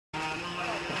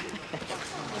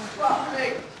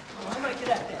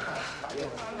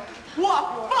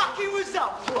fucking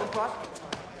result. What, bro?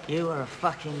 You are a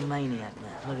fucking maniac,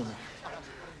 man. Look at me.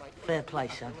 Fair play,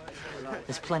 son.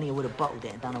 There's plenty who would have bottled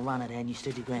it and done a runner there, and you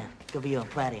stood your ground. Good for you. I'm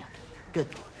proud of you. Good.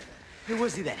 Who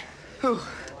was he then? Who?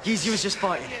 Geezy was just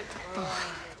fighting.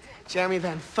 Oh, Jeremy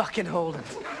Van fucking Holden.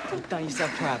 You've done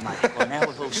yourself proud, mate. Well, now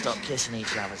we've all stopped kissing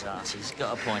each other's asses.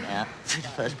 Got to point out, the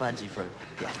first bungee through.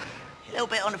 Yeah. A little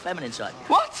bit on the feminine side.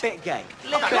 What? Bit gay.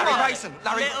 Larry Grayson.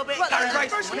 Little bit. Larry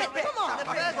Grayson. Come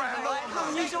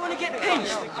on. You don't want to get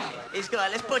pinched. He's got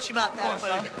it. Let's push him up now,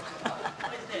 food.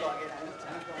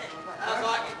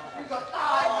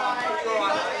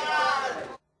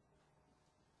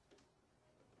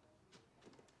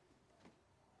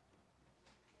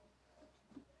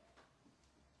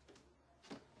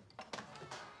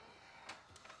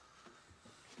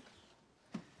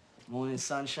 Morning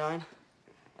sunshine.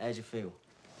 How'd you feel?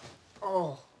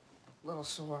 Oh, a little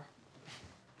sore.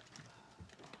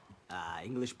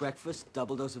 English breakfast,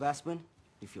 double dose of aspirin.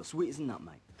 You feel sweet as a nut,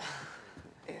 mate.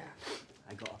 Yeah.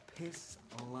 I got a piss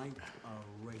like a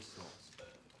racehorse.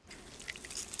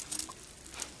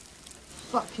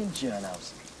 Fucking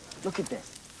journos. Look at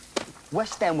this.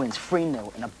 West End wins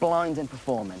 3-0 in a blinding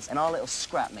performance, and our little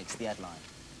scrap makes the headline.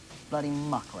 Bloody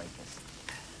muckrakers.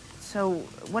 So,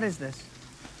 what is this?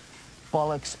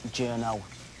 Bollocks, journo,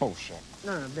 bullshit.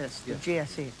 No, this. The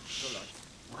GSE.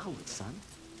 Wow, son.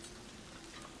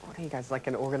 What are you guys, like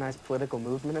an organized political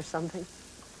movement or something?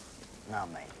 No,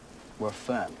 mate. We're a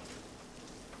firm.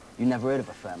 You never heard of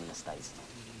a firm in the States?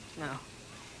 No.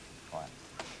 Right.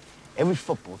 Every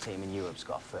football team in Europe's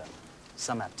got a firm.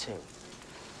 Some have two.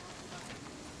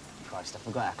 Christ, I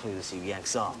forgot how clueless you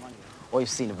Yanks are. All you've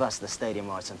seen of us are the stadium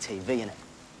rights on TV, innit?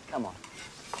 Come on.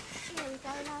 Here we go,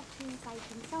 love,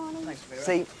 Thanks,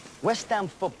 See, West Ham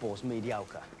football's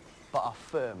mediocre, but our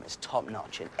firm is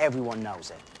top-notch and everyone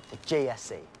knows it. The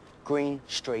GSE, Green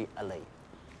Street Elite.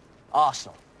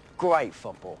 Arsenal, great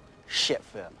football, shit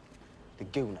firm. The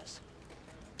Gooners.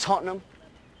 Tottenham,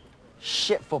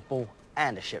 shit football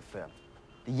and a shit firm.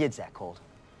 The Yids, they're called.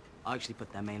 I actually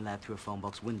put their main lab through a phone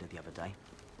box window the other day.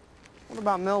 What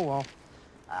about Millwall?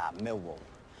 Millwall.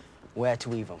 Where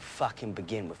to even fucking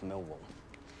begin with Millwall?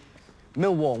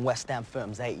 Millwall and West Ham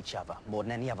firms hate each other more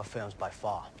than any other firms by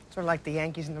far. Sort of like the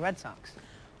Yankees and the Red Sox.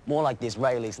 More like the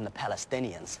Israelis and the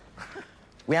Palestinians.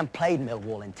 We haven't played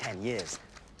Millwall in 10 years.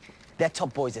 Their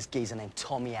top boy's this geezer named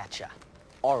Tommy Hatcher.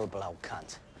 Horrible old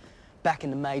cunt. Back in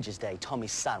the Majors' day,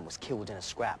 Tommy's son was killed in a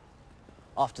scrap.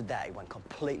 After that, he went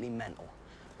completely mental.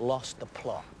 Lost the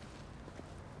plot.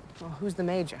 Well, who's the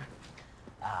Major?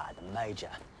 The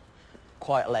Major.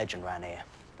 Quite a legend around here.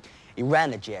 He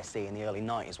ran the GSE in the early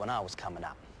 90s when I was coming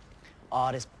up.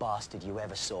 Hardest bastard you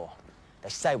ever saw. They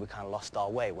say we kind of lost our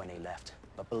way when he left.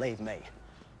 But believe me,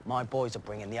 my boys are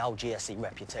bringing the old GSE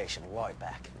reputation right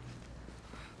back.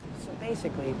 So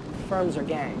basically, firms are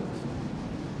gangs.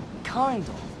 Kind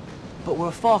of. But we're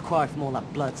a far cry from all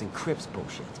that Bloods and Crips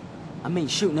bullshit. I mean,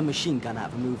 shooting a machine gun out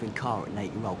of a moving car at an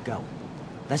 8-year-old girl.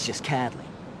 That's just caddling.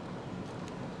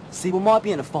 See, we might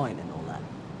be in a fight and all that,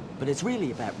 but it's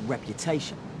really about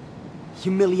reputation.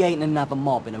 Humiliating another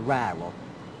mob in a row, or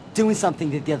doing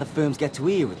something that the other firms get to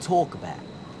hear and talk about.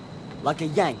 Like a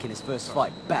Yank in his first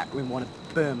fight, battering one of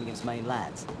Birmingham's main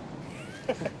lads.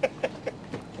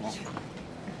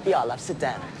 Yeah, love, sit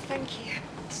down. Thank you.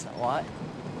 It's all right.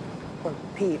 Well,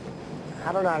 Pete,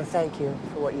 I don't know how to thank you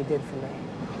for what you did for me.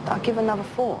 I'll give another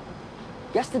thought.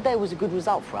 Yesterday was a good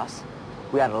result for us.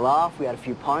 We had a laugh, we had a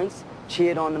few pints,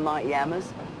 cheered on the mighty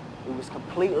Hammers. We was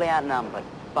completely outnumbered,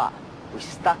 but we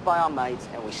stuck by our mates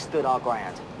and we stood our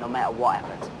ground, no matter what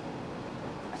happened.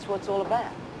 That's what it's all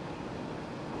about.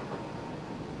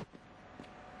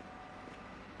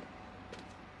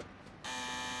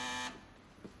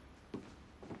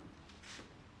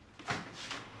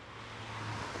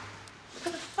 Look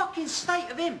at the fucking state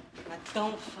of him. Now,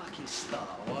 don't fucking start,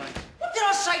 all right? What did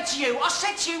I say to you? I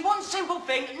said to you one simple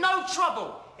thing, no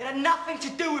trouble. It had nothing to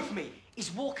do with me. He's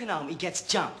walking home, he gets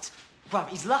jumped. Bruv,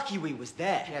 he's lucky we was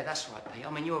there. Yeah, that's right, Pete. I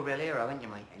mean, you're a real hero, ain't you,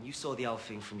 mate? And you saw the whole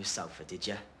thing from your sofa, did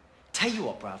you? Tell you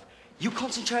what, bruv, you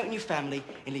concentrate on your family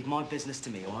and leave my business to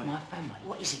me, all right? My family?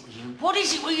 What is it with you? What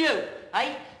is it with you,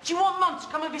 eh? Do you want Mum to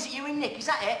come and visit you and Nick, is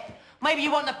that it? Maybe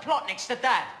you want the plot next to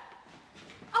Dad?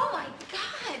 Oh, my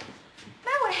God.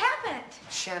 Matt, what happened?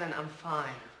 Shannon, I'm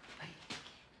fine. Hey,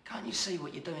 can't you see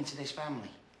what you're doing to this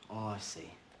family? Oh, I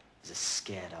see. He's a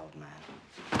scared old man.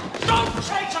 Don't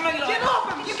say to me like Get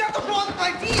off him! You got the wrong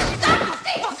idea! Stop,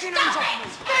 Steve! Fucking Stop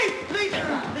hands it! off me! Leave it!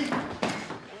 Leave it!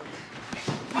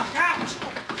 Fuck out!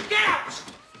 Get out!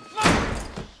 Fuck!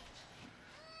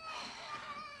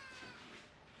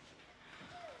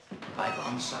 Babe,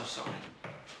 I'm so sorry.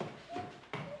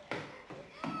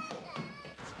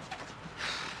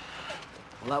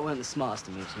 Well, that weren't the smartest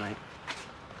of moves, mate.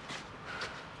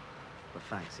 But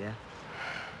thanks, yeah?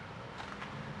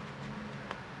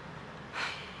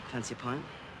 Fancy a pint?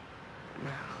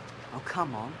 No. Oh,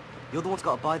 come on. You're the one who's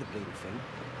got to buy the bleeding thing.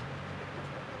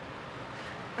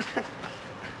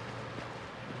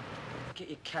 Get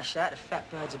your cash out, the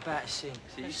fat bird's about to sing.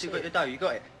 So you still got your dough, you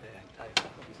got it? Yeah,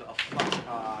 he's got a fuck.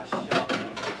 Ah, shut up.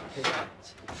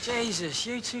 Jesus,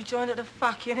 you two joined at the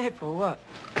fucking hip or what?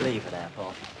 Leave it there,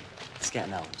 Bob. It's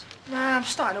getting old. Nah, I'm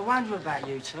starting to wonder about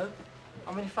you two.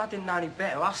 I mean, if I didn't know any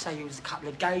better, I'd say you was a couple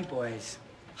of gay boys.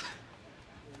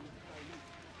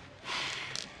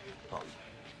 Bob,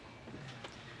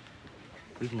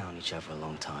 we've known each other a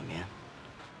long time, yeah?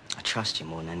 I trust you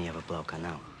more than any other bloke I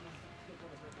know.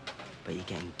 But you're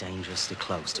getting dangerously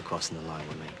close to crossing the line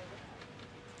with me.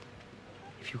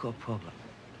 If you've got a problem,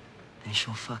 then it's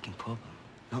your fucking problem,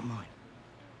 not mine.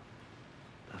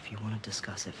 But if you want to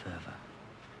discuss it further,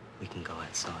 we can go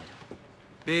outside.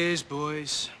 Beers,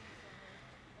 boys.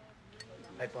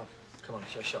 Hey, Bob, come on,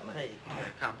 show a shot, mate. Hey,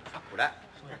 come, fuck with that.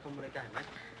 Crack on with the game, mate.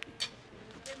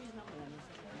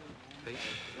 Pete.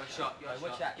 Your shot, your shot.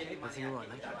 Watch that. Get I think you're right,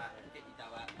 mate. Get your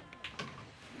dough out.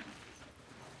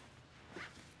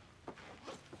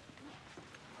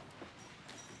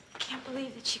 I can't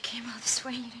believe that you came all this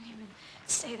way and you didn't even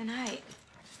stay the night.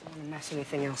 I just don't want to mess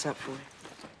anything else up for you.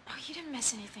 Oh, you didn't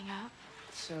mess anything up.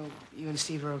 So, you and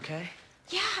Steve are okay?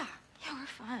 Yeah, we're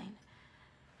fine.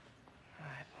 All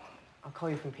right. I'll call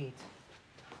you from Pete.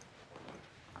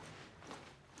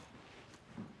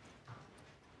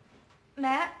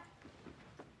 Matt,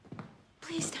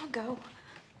 please don't go.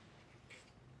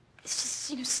 It's just,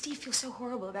 you know, Steve feels so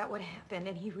horrible about what happened,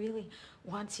 and he really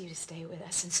wants you to stay with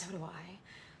us, and so do I.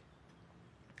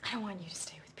 I don't want you to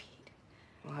stay with Pete.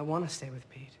 Well, I want to stay with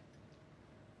Pete.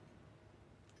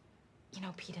 You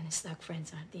know, Pete and his thug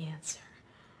friends aren't the answer.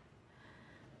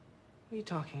 What are you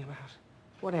talking about?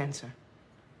 What answer?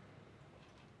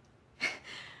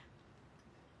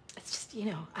 It's just, you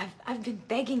know, I've been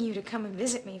begging you to come and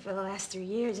visit me for the last 3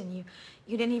 years, and you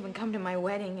didn't even come to my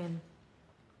wedding, and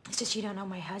it's just you don't know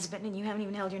my husband, and you haven't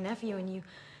even held your nephew, and you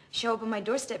show up on my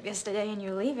doorstep yesterday, and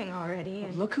you're leaving already,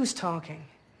 and... Look who's talking.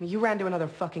 I mean, you ran to another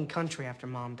fucking country after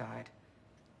Mom died.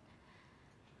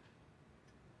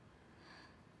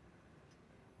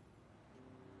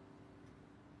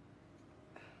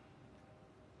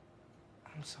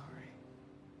 I'm sorry.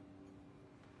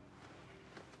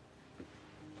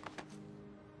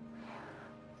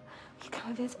 You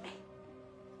come visit me?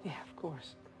 Yeah, of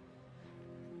course.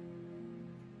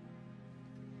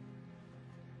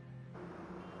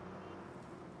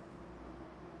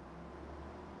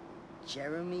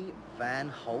 Jeremy Van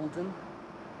Holden?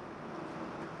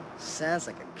 Sounds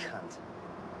like a cunt.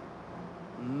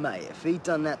 Mate, if he'd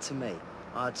done that to me,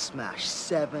 I'd smash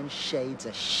 7 shades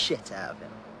of shit out of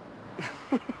him.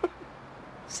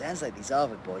 Sounds like these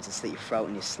Harvard boys will slit your throat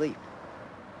in your sleep.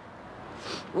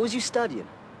 What was you studying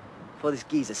before this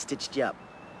geezer stitched you up?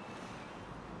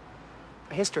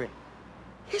 History.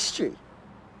 History?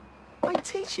 I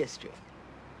teach history.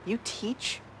 You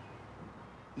teach?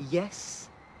 Yes.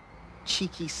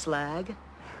 Cheeky slag.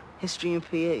 History and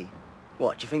PE.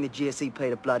 What, do you think the GSE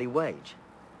paid a bloody wage?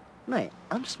 Mate,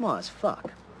 I'm smart as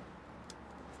fuck.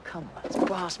 Come on, it's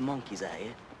brass monkeys out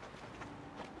here.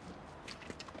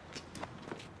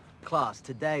 Class,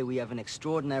 today we have an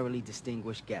extraordinarily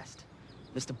distinguished guest.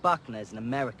 Mr. Buckner is an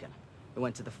American who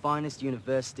went to the finest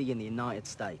university in the United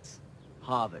States,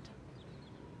 Harvard.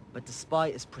 But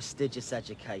despite his prestigious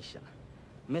education,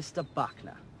 Mr.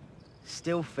 Buckner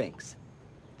still thinks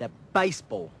that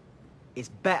baseball is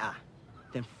better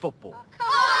than football.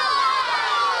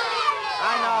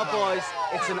 I know, boys,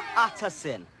 it's an utter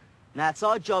sin. Now, it's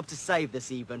our job to save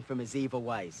this Ethan from his evil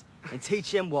ways and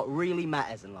teach him what really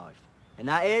matters in life. And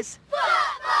that is...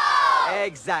 football!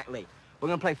 Exactly. We're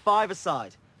going to play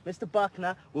 5-a-side. Mr.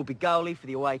 Buckner will be goalie for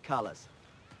the away colours.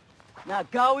 Now,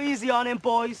 go easy on him,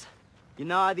 boys. You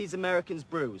know how these Americans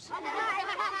bruise.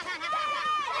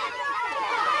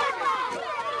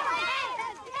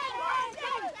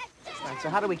 Right, so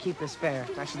how do we keep this fair?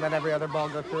 I should let every other ball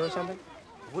go through or something?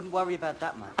 Wouldn't worry about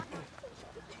that, man.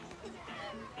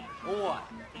 All right.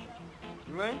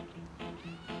 You ready?